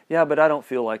say, yeah, but I don't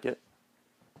feel like it.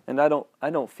 And I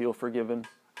don't feel forgiven,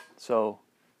 so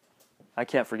I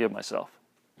can't forgive myself.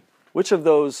 Which of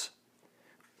those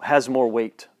has more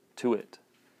weight to it?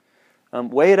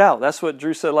 Weigh it out. That's what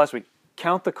Drew said last week.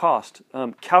 Count the cost.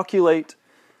 Calculate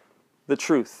the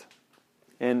truth.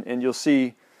 And you'll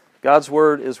see God's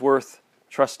Word is worth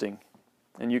trusting.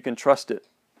 And you can trust it.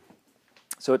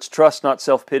 So it's trust, not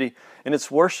self-pity. And it's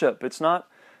worship. It's not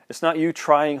you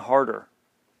trying harder.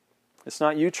 It's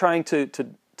not you trying to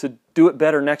do it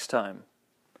better next time.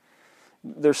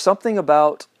 There's something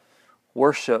about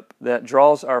worship that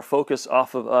draws our focus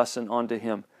off of us and onto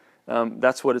Him.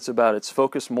 That's what it's about. It's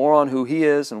focused more on who He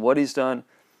is and what He's done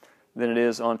than it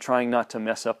is on trying not to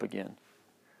mess up again.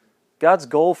 God's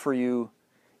goal for you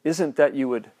isn't that you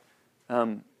would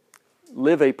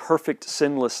live a perfect,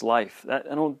 sinless life. I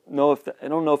don't know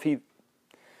if He.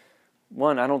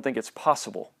 One, I don't think it's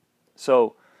possible.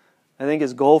 So, I think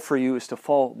His goal for you is to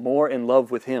fall more in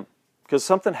love with Him, because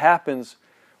something happens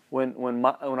when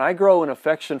I grow in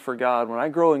affection for God, when I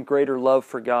grow in greater love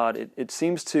for God. It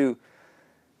seems to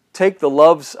take the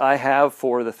loves I have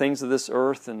for the things of this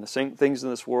earth and the same things in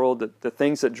this world, the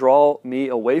things that draw me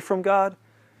away from God,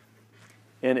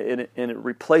 and it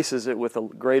replaces it with a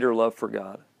greater love for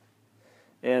God.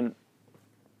 And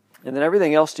then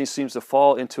everything else just seems to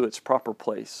fall into its proper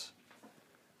place.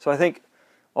 So I think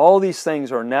all these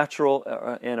things are natural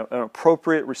and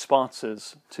appropriate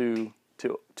responses to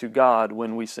God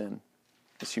when we sin.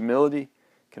 It's humility,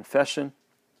 confession,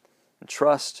 and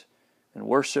trust, and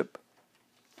worship.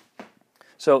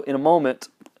 So in a moment,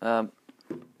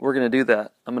 we're going to do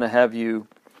that. I'm going to have you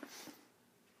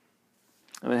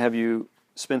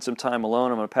spend some time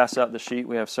alone. I'm going to pass out the sheet.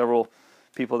 We have several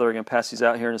people that are going to pass these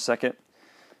out here in a second.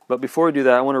 But before we do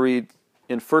that, I want to read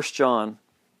in 1 John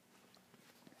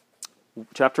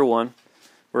chapter 1,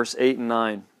 verse 8 and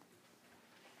 9.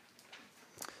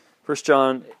 1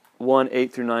 John 1,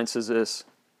 8 through 9 says this,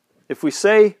 "If we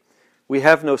say we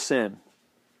have no sin,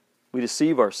 we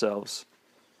deceive ourselves,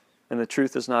 and the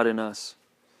truth is not in us.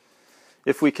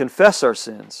 If we confess our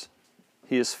sins,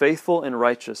 He is faithful and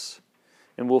righteous,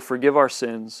 and will forgive our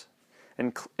sins,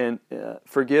 and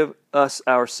forgive us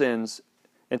our sins,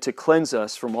 and to cleanse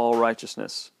us from all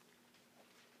righteousness."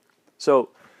 So,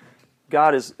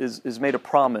 God is made a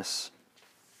promise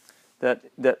that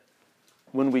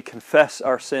when we confess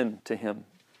our sin to Him,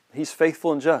 He's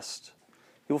faithful and just.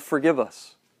 He will forgive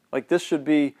us. Like this should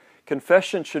be,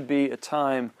 confession should be a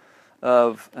time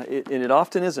of, and it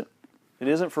often isn't. It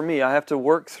isn't for me. I have to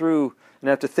work through and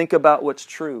I have to think about what's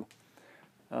true.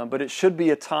 But it should be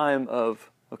a time of,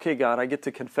 okay, God, I get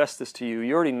to confess this to you.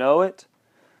 You already know it,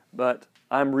 but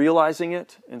I'm realizing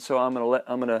it, and so I'm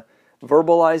going to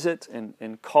verbalize it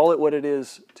and call it what it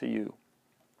is to you.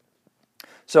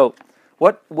 So,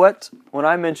 when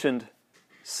I mentioned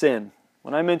sin,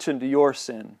 when I mentioned your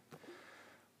sin,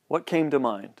 what came to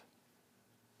mind?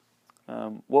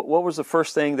 What was the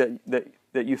first thing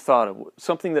that you thought of?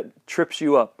 Something that trips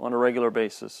you up on a regular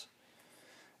basis?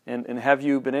 And have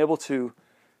you been able to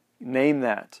name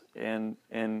that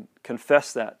and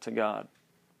confess that to God?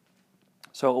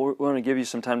 So we're going to give you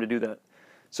some time to do that.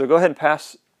 So go ahead and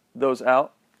pass those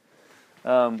out.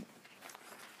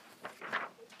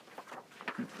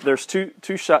 There's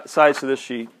two sides to this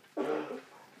sheet.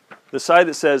 The side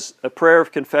that says a prayer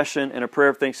of confession and a prayer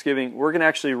of thanksgiving, we're going to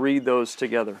actually read those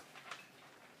together.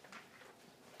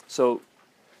 So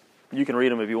you can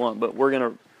read them if you want, but we're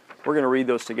going to read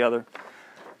those together.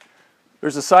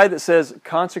 There's a side that says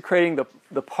consecrating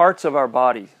the parts of our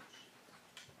body.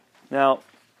 Now,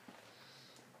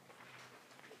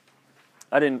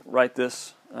 I didn't write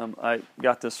this. I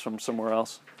got this from somewhere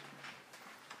else.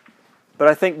 But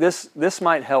I think this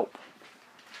might help.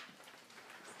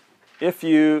 If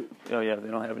you, oh yeah, they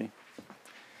don't have any.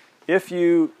 If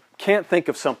you can't think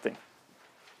of something,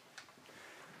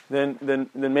 then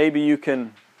maybe you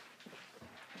can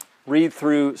read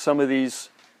through some of these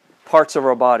parts of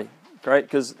our body, right?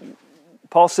 Because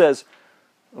Paul says,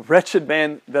 "Wretched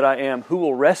man that I am, who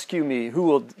will rescue me? Who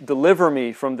will deliver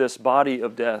me from this body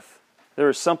of death?" There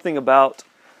is something about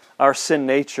our sin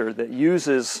nature that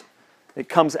it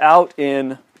comes out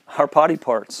in our body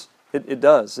parts. It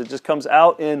does. It just comes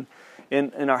out in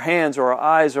our hands or our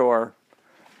eyes or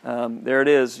there it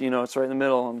is. You know, it's right in the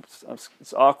middle.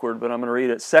 It's awkward, but I'm going to read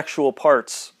it. Sexual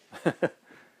parts.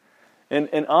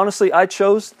 and honestly, I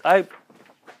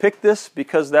picked this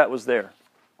because that was there.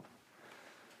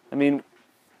 I mean,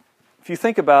 if you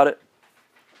think about it,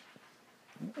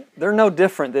 they're no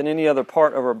different than any other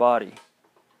part of our body.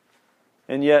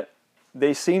 And yet,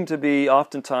 they seem to be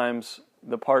oftentimes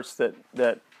the parts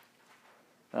that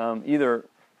either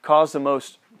cause the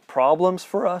most problems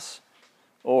for us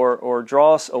or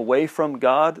draw us away from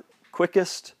God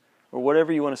quickest, or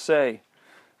whatever you want to say.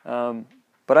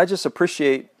 But I just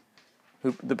appreciate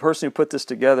the person who put this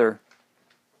together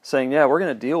saying, yeah, we're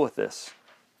going to deal with this.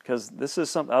 Because this is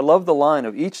something, I love the line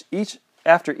of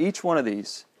after each one of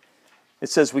these, it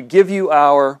says, "We give you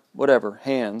our," whatever,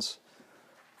 hands,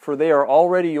 "for they are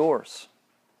already yours."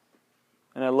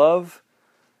 And I love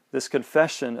this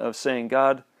confession of saying,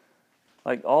 God,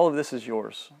 like all of this is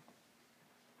yours.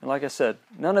 And like I said,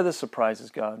 none of this surprises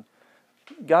God.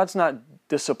 God's not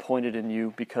disappointed in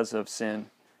you because of sin.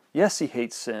 Yes, He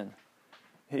hates sin.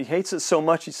 He hates it so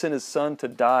much He sent His Son to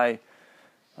die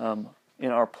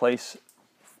in our place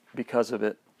because of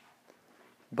it.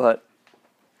 But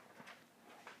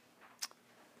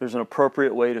there's an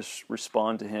appropriate way to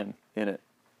respond to Him in it.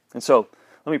 And so,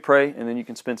 let me pray, and then you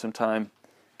can spend some time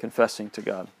confessing to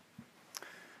God.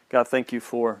 God, thank you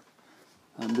for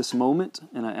this moment,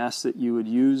 and I ask that you would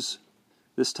use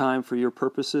this time for your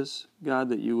purposes. God,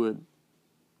 that you would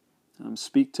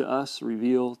speak to us,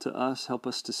 reveal to us, help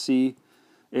us to see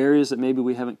areas that maybe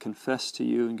we haven't confessed to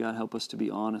you, and God, help us to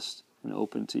be honest and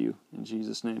open to you. In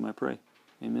Jesus' name I pray.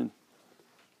 Amen.